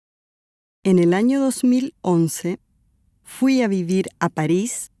En el año 2011, fui a vivir a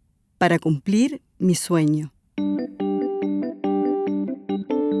París para cumplir mi sueño.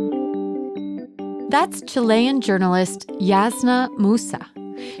 That's Chilean journalist Yasna Musa.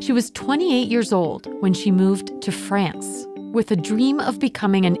 She was 28 years old when she moved to France with a dream of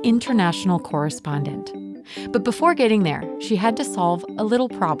becoming an international correspondent. But before getting there, she had to solve a little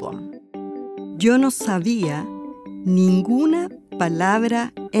problem. Yo no sabía ninguna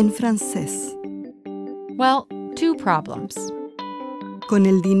palabra en francés. Well, two problems. Con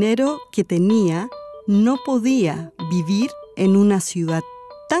el dinero que tenía, no podía vivir en una ciudad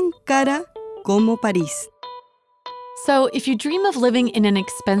tan cara como París. So if you dream of living in an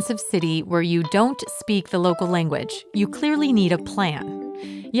expensive city where you don't speak the local language, you clearly need a plan.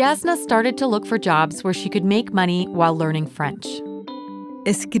 Yasna started to look for jobs where she could make money while learning French.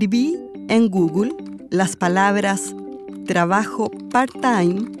 Escribí en Google las palabras trabajo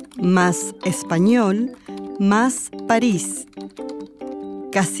part-time más español más París.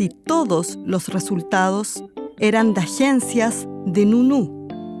 Casi todos los resultados eran de agencias de Nunu,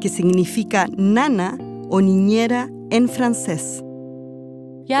 que significa nana o niñera en francés.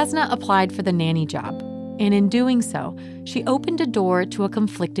 Yasna applied for the nanny job, and in doing so, she opened a door to a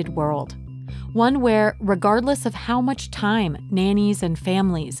conflicted world. One where, regardless of how much time nannies and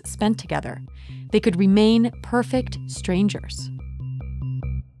families spent together, they could remain perfect strangers.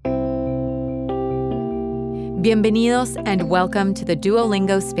 Bienvenidos and welcome to the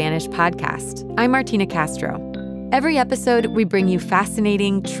Duolingo Spanish podcast. I'm Martina Castro. Every episode, we bring you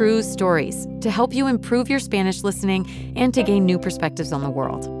fascinating, true stories to help you improve your Spanish listening and to gain new perspectives on the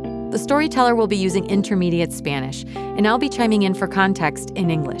world. The storyteller will be using intermediate Spanish, and I'll be chiming in for context in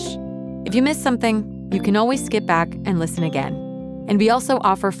English. If you missed something, you can always skip back and listen again. And we also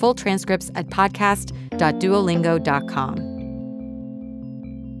offer full transcripts at podcast.duolingo.com.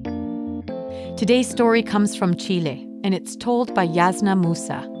 Today's story comes from Chile, and it's told by Yasna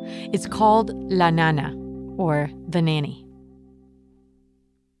Musa. It's called La Nana, or The Nanny.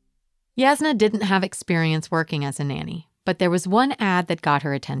 Yasna didn't have experience working as a nanny, but there was one ad that got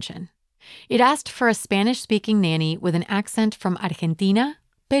her attention. It asked for a Spanish-speaking nanny with an accent from Argentina,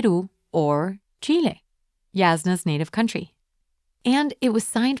 Peru, or Chile, Yasna's native country. And it was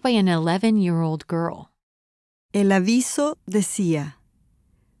signed by an 11-year-old girl. El aviso decía: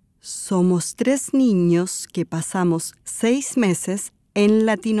 somos 3 niños que pasamos 6 meses en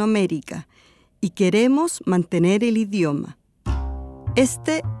Latinoamérica y queremos mantener el idioma.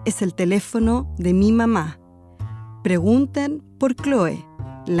 Este es el teléfono de mi mamá. Pregunten por Chloe,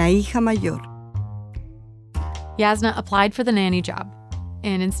 la hija mayor. Yasna applied for the nanny job,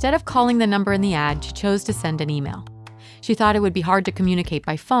 and instead of calling the number in the ad, she chose to send an email. She thought it would be hard to communicate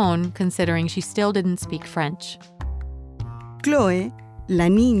by phone, considering she still didn't speak French. Chloe, la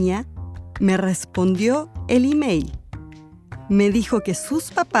niña, me respondió el email. Me dijo que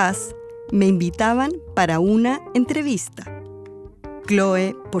sus papás me invitaban para una entrevista.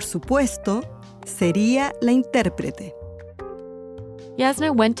 Chloe, por supuesto, sería la intérprete.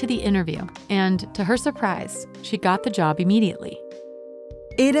 Yasna went to the interview, and to her surprise, she got the job immediately.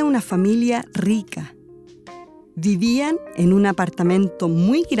 Era una familia rica. Vivían en un apartamento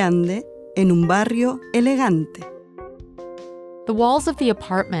muy grande en un barrio elegante. The walls of the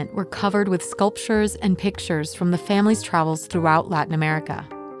apartment were covered with sculptures and pictures from the family's travels throughout Latin America.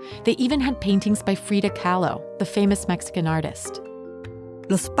 They even had paintings by Frida Kahlo, the famous Mexican artist.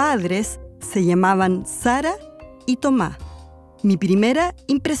 Los padres se llamaban Sara y Tomás. Mi primera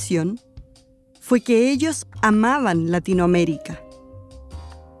impresión fue que ellos amaban Latinoamérica.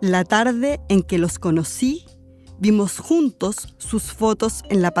 La tarde en que los conocí, vimos juntos sus fotos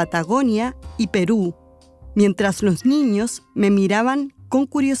en la Patagonia y Perú, mientras los niños me miraban con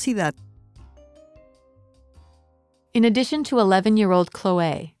curiosidad. In addition to 11-year-old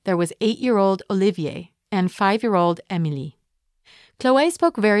Chloe, there was 8-year-old Olivier and 5-year-old Emily. Chloe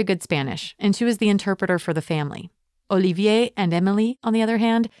spoke very good Spanish, and she was the interpreter for the family. Olivier and Emily, on the other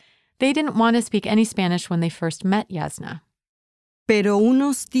hand, they didn't want to speak any Spanish when they first met Yasna. Pero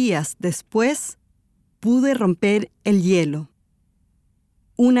unos días después, pude romper el hielo.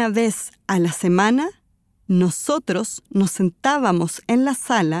 Una vez a la semana, nosotros nos sentábamos en la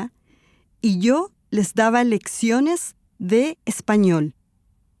sala y yo les daba lecciones de español.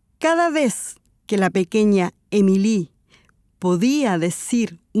 Cada vez que la pequeña Emily podía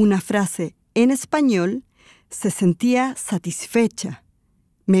decir una frase en español, se sentía satisfecha.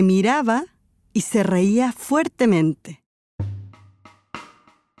 Me miraba y se reía fuertemente.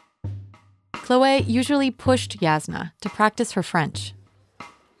 Chloe usually pushed Yasna to practice her French.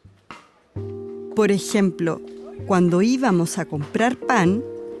 Por ejemplo, cuando íbamos a comprar pan,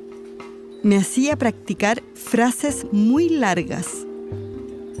 me hacía practicar frases muy largas.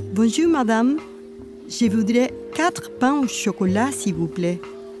 Bonjour, madame. Je voudrais 4 pains au chocolat, s'il vous plaît.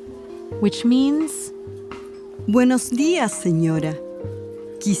 Which means, Buenos días, señora.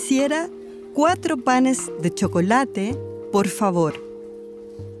 Quisiera 4 panes de chocolate, por favor.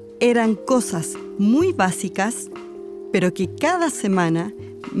 Eran cosas muy básicas, pero que cada semana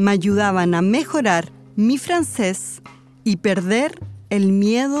me ayudaban a mejorar mi francés y perder el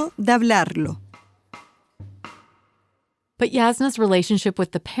miedo de hablarlo. but Yasna's relationship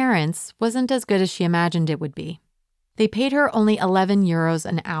with the parents wasn't as good as she imagined it would be. They paid her only 11 euros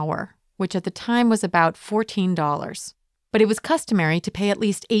an hour, which at the time was about $14. But it was customary to pay at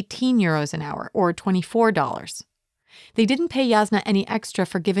least 18 euros an hour, or $24. They didn't pay Yasna any extra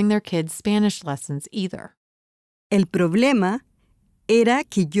for giving their kids Spanish lessons either. El problema era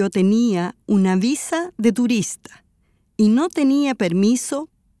que yo tenía una visa de turista y no tenía permiso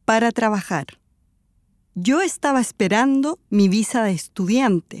para trabajar. Yo estaba esperando mi visa de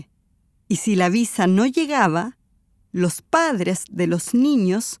estudiante y si la visa no llegaba, los padres de los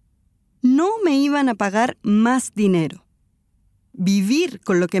niños no me iban a pagar más dinero. Vivir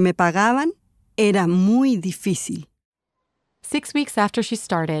con lo que me pagaban era muy difícil. 6 weeks after she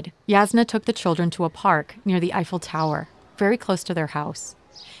started, Yasna took the children to a park near the Eiffel Tower, very close to their house.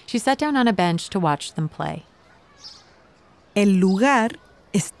 She sat down on a bench to watch them play. El lugar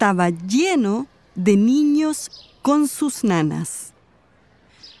estaba lleno de niños con sus nanas.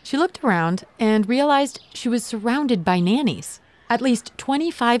 She looked around and realized she was surrounded by nannies, at least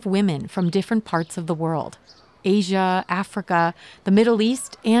 25 women from different parts of the world: Asia, Africa, the Middle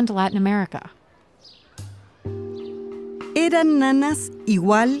East, and Latin America. Eran nanas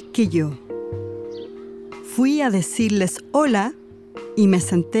igual que yo. Fui a decirles hola y me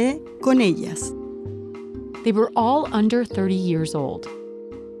senté con ellas. They were all under 30 years old.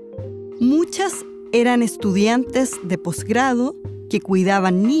 Muchas eran estudiantes de posgrado que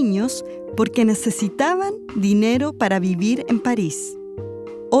cuidaban niños porque necesitaban dinero para vivir en París.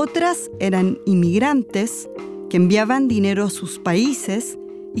 Otras eran inmigrantes que enviaban dinero a sus países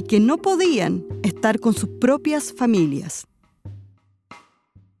y que no podían estar con sus propias familias.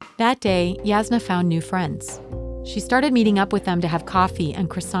 That day, Yasna found new friends. She started meeting up with them to have coffee and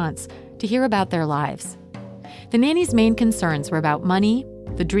croissants to hear about their lives. The nannies' main concerns were about money,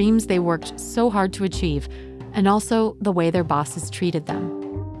 the dreams they worked so hard to achieve, and also the way their bosses treated them.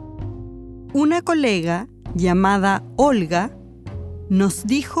 Una colega llamada Olga nos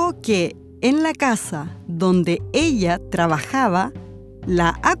dijo que en la casa donde ella trabajaba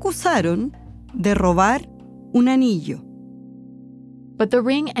la acusaron de robar un anillo. But the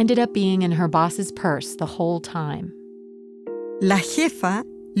ring ended up being in her boss's purse the whole time. La jefa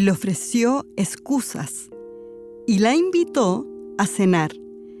le ofreció excusas y la invitó a cenar,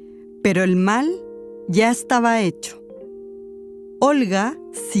 pero el mal ya estaba hecho. Olga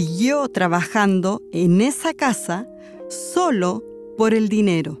siguió trabajando en esa casa solo por el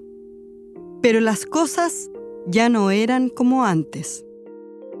dinero, pero las cosas ya no eran como antes.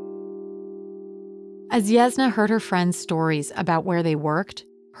 As Yasna heard her friends' stories about where they worked,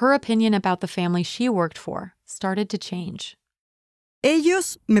 her opinion about the family she worked for started to change.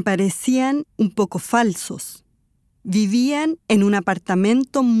 Ellos me parecían un poco falsos. Vivían en un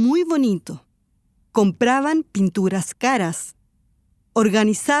apartamento muy bonito. Compraban pinturas caras.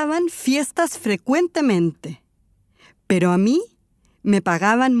 Organizaban fiestas frecuentemente. Pero a mí me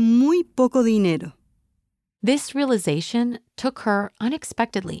pagaban muy poco dinero. This realization took her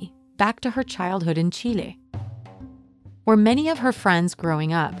unexpectedly back to her childhood in Chile, where many of her friends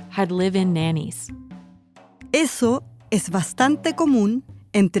growing up had live-in nannies. Eso es bastante común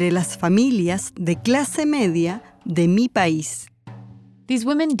entre las familias de clase media de mi país. These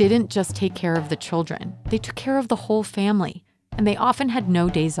women didn't just take care of the children, they took care of the whole family, and they often had no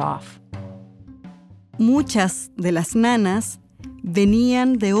days off. Muchas de las nanas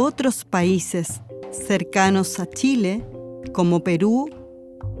venían de otros países cercanos a Chile, como Perú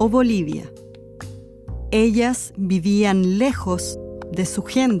o Bolivia. Ellas vivían lejos de su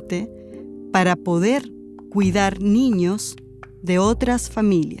gente para poder cuidar niños de otras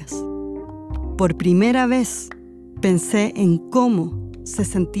familias. Por primera vez pensé en cómo se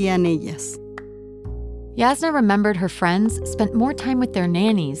sentían ellas. Yasna remembered her friends spent more time with their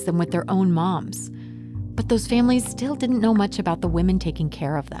nannies than with their own moms, but those families still didn't know much about the women taking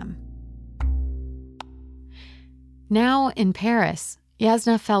care of them. Now, in Paris,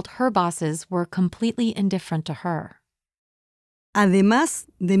 Yasna felt her bosses were completely indifferent to her. Además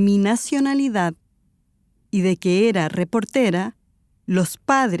de mi nacionalidad y de que era reportera, los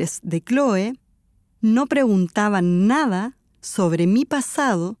padres de Chloe no preguntaban nada sobre mi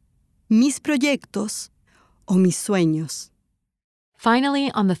pasado mis proyectos o mis sueños. Finally,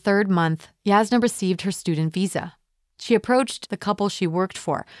 on the third month, Yasna received her student visa. She approached the couple she worked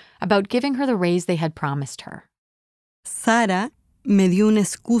for about giving her the raise they had promised her. Sara me dio una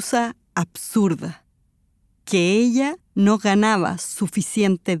excusa absurda, que ella no ganaba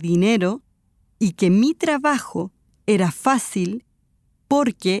suficiente dinero y que mi trabajo era fácil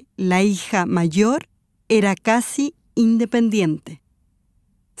porque la hija mayor era casi independiente.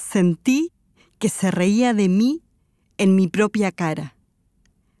 Sentí que se reía de mí en mi propia cara.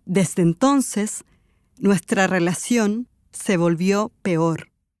 Desde entonces, nuestra relación se volvió peor.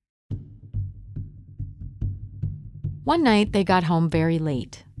 One night, they got home very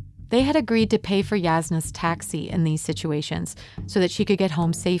late. They had agreed to pay for Yasna's taxi in these situations so that she could get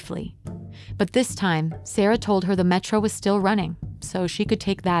home safely. But this time, Sarah told her the metro was still running, so she could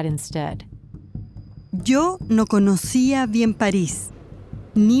take that instead. Yo no conocía bien París,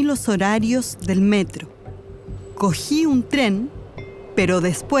 ni los horarios del metro. Cogí un tren, pero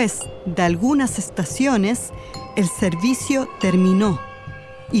después de algunas estaciones, el servicio terminó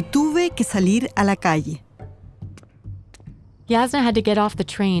y tuve que salir a la calle. Yasna had to get off the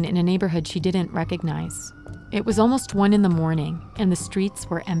train in a neighborhood she didn't recognize. It was almost 1 a.m, and the streets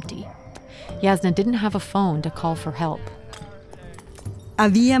were empty. Yasna didn't have a phone to call for help.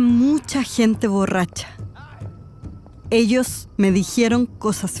 Había mucha gente borracha. Ellos me dijeron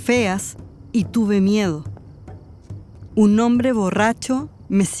cosas feas y tuve miedo. Un hombre borracho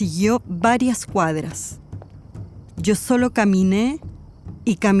me siguió varias cuadras. Yo solo caminé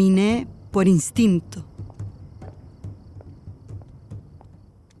y caminé por instinto.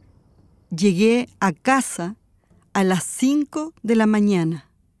 Llegué a casa a las 5 de la mañana.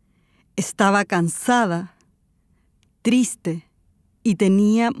 Estaba cansada, triste y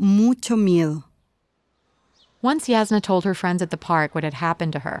tenía mucho miedo. Once Yasna told her friends at the park what had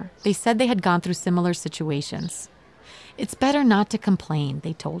happened to her, they said they had gone through similar situations. It's better not to complain,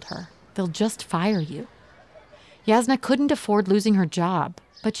 they told her. They'll just fire you. Yasna couldn't afford losing her job,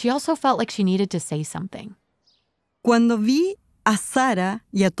 but she also felt like she needed to say something. Cuando vi a Sara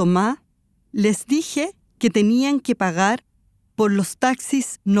y a Tomás, les dije que tenían que pagar por los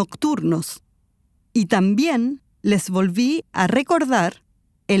taxis nocturnos y también les volví a recordar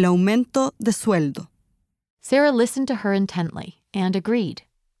el aumento de sueldo. Sarah listened to her intently and agreed.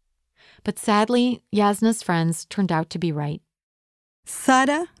 But sadly, Yasna's friends turned out to be right.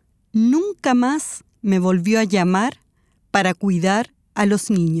 Sara nunca más me volvió a llamar para cuidar a los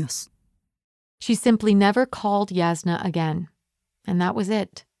niños. She simply never called Yasna again, and that was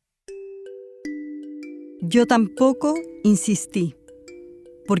it. Yo tampoco insistí,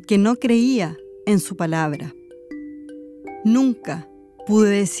 porque no creía en su palabra. Nunca pude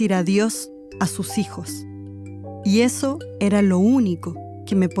decir adiós a sus hijos, y eso era lo único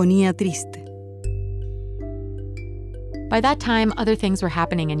que me ponía triste. By that time, other things were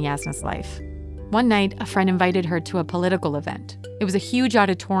happening in Yasna's life. One night, a friend invited her to a political event. It was a huge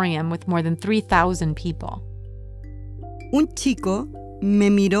auditorium with more than 3,000 people. Un chico me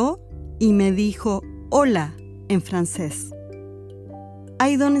miró y me dijo hola en francés.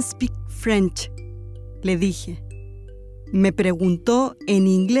 I don't speak French, le dije. Me preguntó en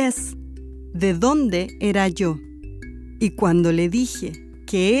inglés de dónde era yo. Y cuando le dije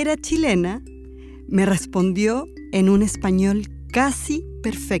que era chilena, me respondió en un español casi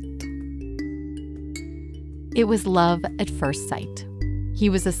perfecto. It was love at first sight. He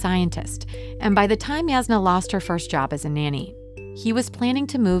was a scientist, and by the time Yasna lost her first job as a nanny, he was planning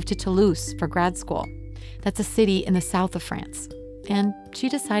to move to Toulouse for grad school. That's a city in the south of France, and she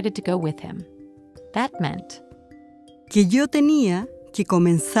decided to go with him. That meant que yo tenía que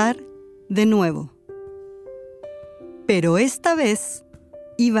comenzar de nuevo. Pero esta vez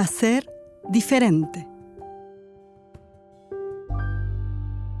iba a ser diferente.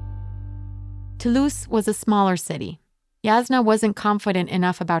 Toulouse was a smaller city. Yasna wasn't confident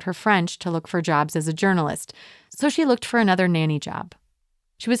enough about her French to look for jobs as a journalist, so she looked for another nanny job.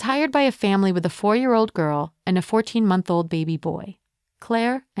 She was hired by a family with a 4-year-old girl and a 14-month-old baby boy,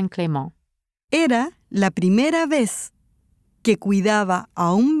 Claire and Clément. Era la primera vez que cuidaba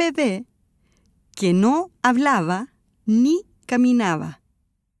a un bebé que no hablaba ni caminaba.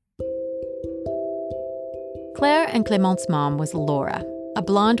 Claire and Clément's mom was Laura, a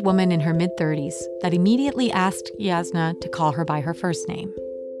blonde woman in her mid-30s that immediately asked Yasna to call her by her first name.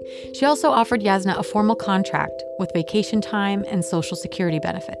 She also offered Yasna a formal contract with vacation time and Social Security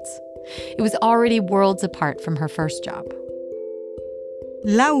benefits. It was already worlds apart from her first job.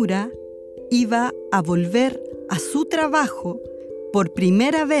 Laura iba a volver a su trabajo por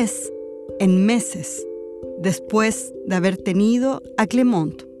primera vez en meses, después de haber tenido a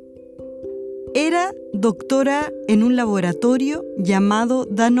Clément. Era doctora en un laboratorio llamado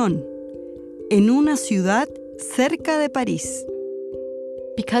Danone, en una ciudad cerca de París.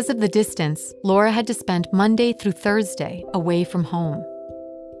 Because of the distance, Laura had to spend Monday through Thursday away from home.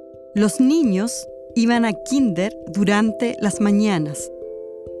 Los niños iban a kinder durante las mañanas,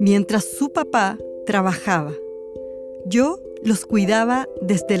 mientras su papá trabajaba. Yo los cuidaba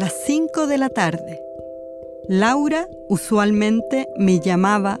desde las 5 de la tarde. Laura usualmente me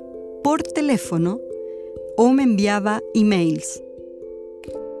llamaba por teléfono o me enviaba emails.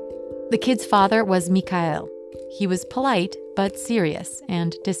 The kid's father was Mikhail. He was polite, but serious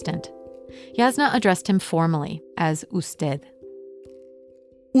and distant. Yasna addressed him formally as usted.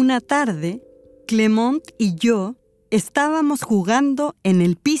 Una tarde, Clement y yo estábamos jugando en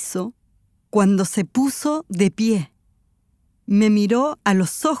el piso cuando se puso de pie. Me miró a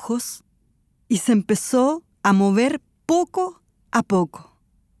los ojos y se empezó a mover poco a poco.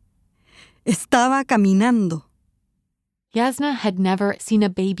 Estaba caminando. Yasna had never seen a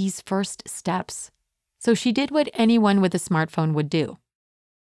baby's first steps, so she did what anyone with a smartphone would do.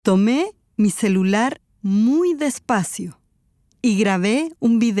 Tomé mi celular muy despacio y grabé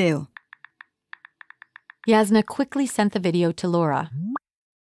un video. Yasna quickly sent the video to Laura.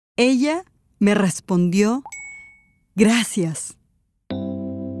 Ella me respondió, gracias.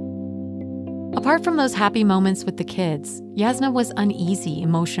 Apart from those happy moments with the kids, Yasna was uneasy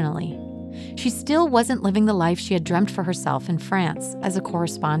emotionally. She still wasn't living the life she had dreamt for herself in France as a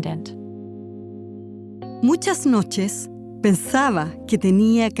correspondent. Muchas noches pensaba que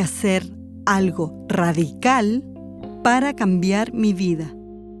tenía que hacer algo radical para cambiar mi vida.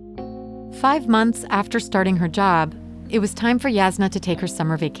 5 months after starting her job, it was time for Yasna to take her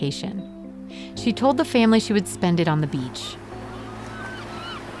summer vacation. She told the family she would spend it on the beach.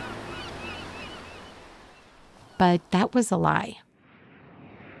 But that was a lie.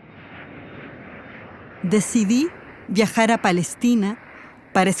 Decidí viajar a Palestina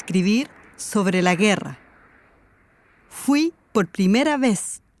para escribir sobre la guerra. Fui por primera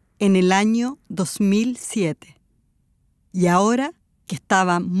vez en el año 2007. Y ahora que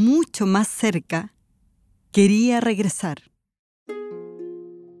estaba mucho más cerca, quería regresar.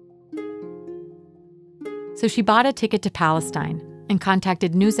 So she bought a ticket to Palestine and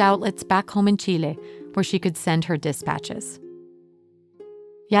contacted news outlets back home in Chile where she could send her dispatches.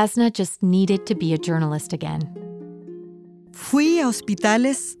 Yasna just needed to be a journalist again. Fui a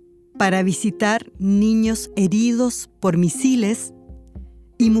hospitales para visitar niños heridos por misiles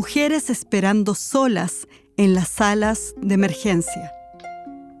y mujeres esperando solas en las salas de emergencia.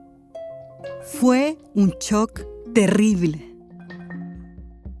 Fue un shock terrible.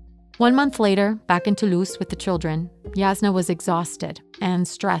 1 month later, back in Toulouse with the children, Yasna was exhausted and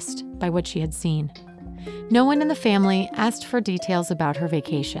stressed by what she had seen. No one in the family asked for details about her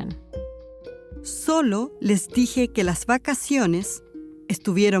vacation. Solo les dije que las vacaciones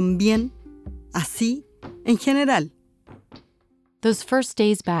estuvieron bien, así en general. Those first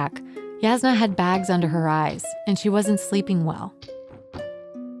days back, Yasna had bags under her eyes and she wasn't sleeping well.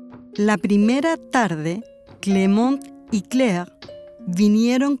 La primera tarde, Clement y Claire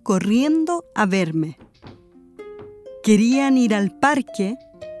vinieron corriendo a verme. Querían ir al parque,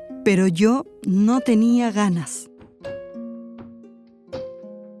 pero yo no tenía ganas.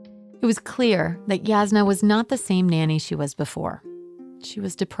 It was clear that Yasna was not the same nanny she was before. She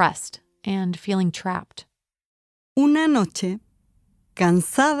was depressed and feeling trapped. Una noche,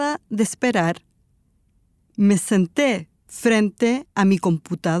 cansada de esperar, me senté frente a mi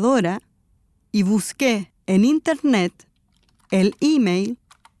computadora y busqué en Internet el email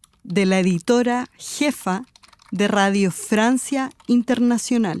de la editora jefa de Radio Francia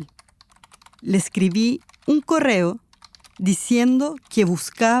Internacional. Le escribí un correo diciendo que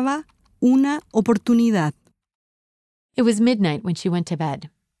buscaba una oportunidad. It was midnight when she went to bed.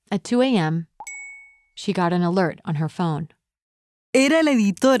 At 2 a.m., she got an alert on her phone. Era la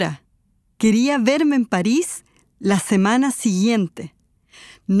editora. Quería verme en París la semana siguiente.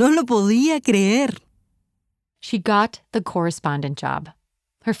 No lo podía creer. She got the correspondent job.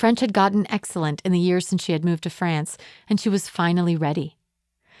 Her French had gotten excellent in the years since she had moved to France, and she was finally ready.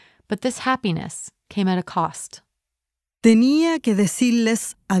 But this happiness came at a cost. Tenía que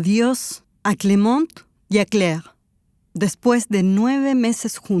decirles adiós a Clement y a Claire, después de 9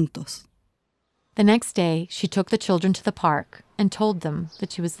 meses juntos. The next day, she took the children to the park and told them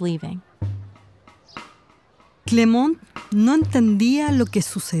that she was leaving. Clement no entendía lo que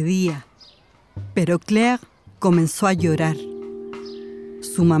sucedía, pero Claire comenzó a llorar.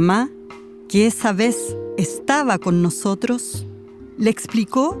 Su mamá, que esa vez estaba con nosotros, le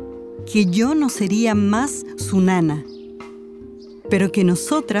explicó que yo no sería más su nana, pero que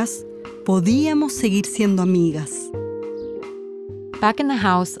nosotras podíamos seguir siendo amigas. Back in the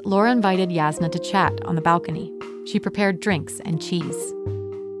house, Laura invited Yasna to chat on the balcony. She prepared drinks and cheese.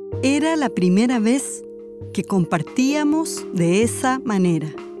 Era la primera vez que compartíamos de esa manera.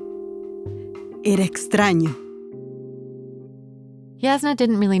 Era extraño. Yasna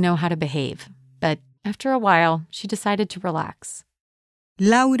didn't really know how to behave, but after a while, she decided to relax.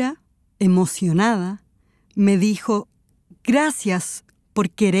 Laura, emocionada, me dijo, gracias por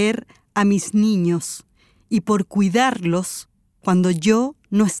querer a mis niños y por cuidarlos cuando yo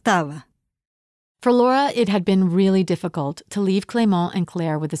no estaba. For Laura, it had been really difficult to leave Clément and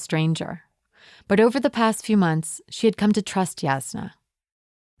Claire with a stranger. But over the past few months, she had come to trust Yasna.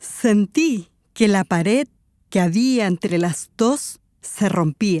 Sentí que la pared que había entre las dos se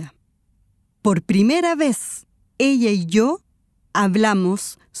rompía. Por primera vez, ella y yo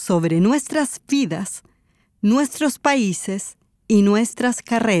hablamos sobre nuestras vidas, nuestros países y nuestras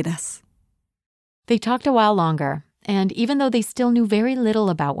carreras. They talked a while longer, and even though they still knew very little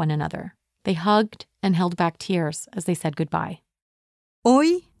about one another, they hugged and held back tears as they said goodbye.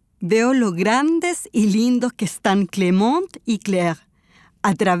 Hoy veo lo grandes y lindos que están Clément y Claire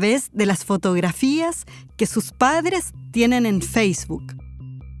a través de las fotografías que sus padres tienen en Facebook.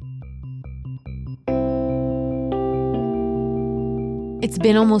 It's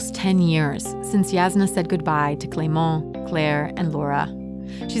been almost 10 years since Yasna said goodbye to Clément, Claire, and Laura.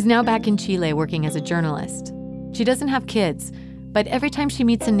 She's now back in Chile working as a journalist. She doesn't have kids, but every time she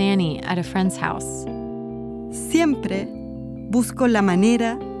meets a nanny at a friend's house, Siempre busco la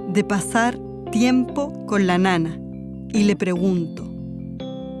manera de pasar tiempo con la nana y le pregunto,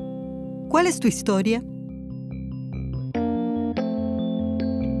 ¿cuál es tu historia?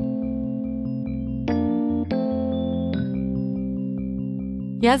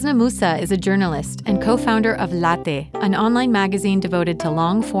 Yasna Musa is a journalist and co-founder of Late, an online magazine devoted to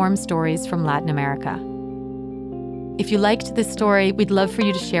long-form stories from Latin America. If you liked this story, we'd love for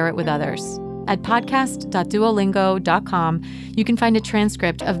you to share it with others. At podcast.duolingo.com, you can find a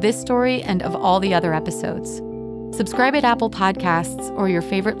transcript of this story and of all the other episodes. Subscribe at Apple Podcasts or your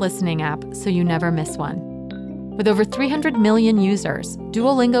favorite listening app so you never miss one. With over 300 million users,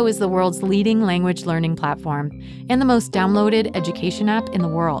 Duolingo is the world's leading language learning platform and the most downloaded education app in the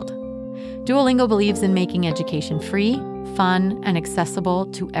world. Duolingo believes in making education free, fun, and accessible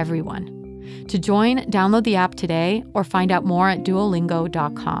to everyone. To join, download the app today or find out more at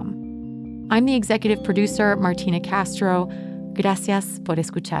duolingo.com. I'm the executive producer, Martina Castro. Gracias por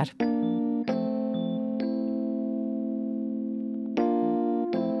escuchar.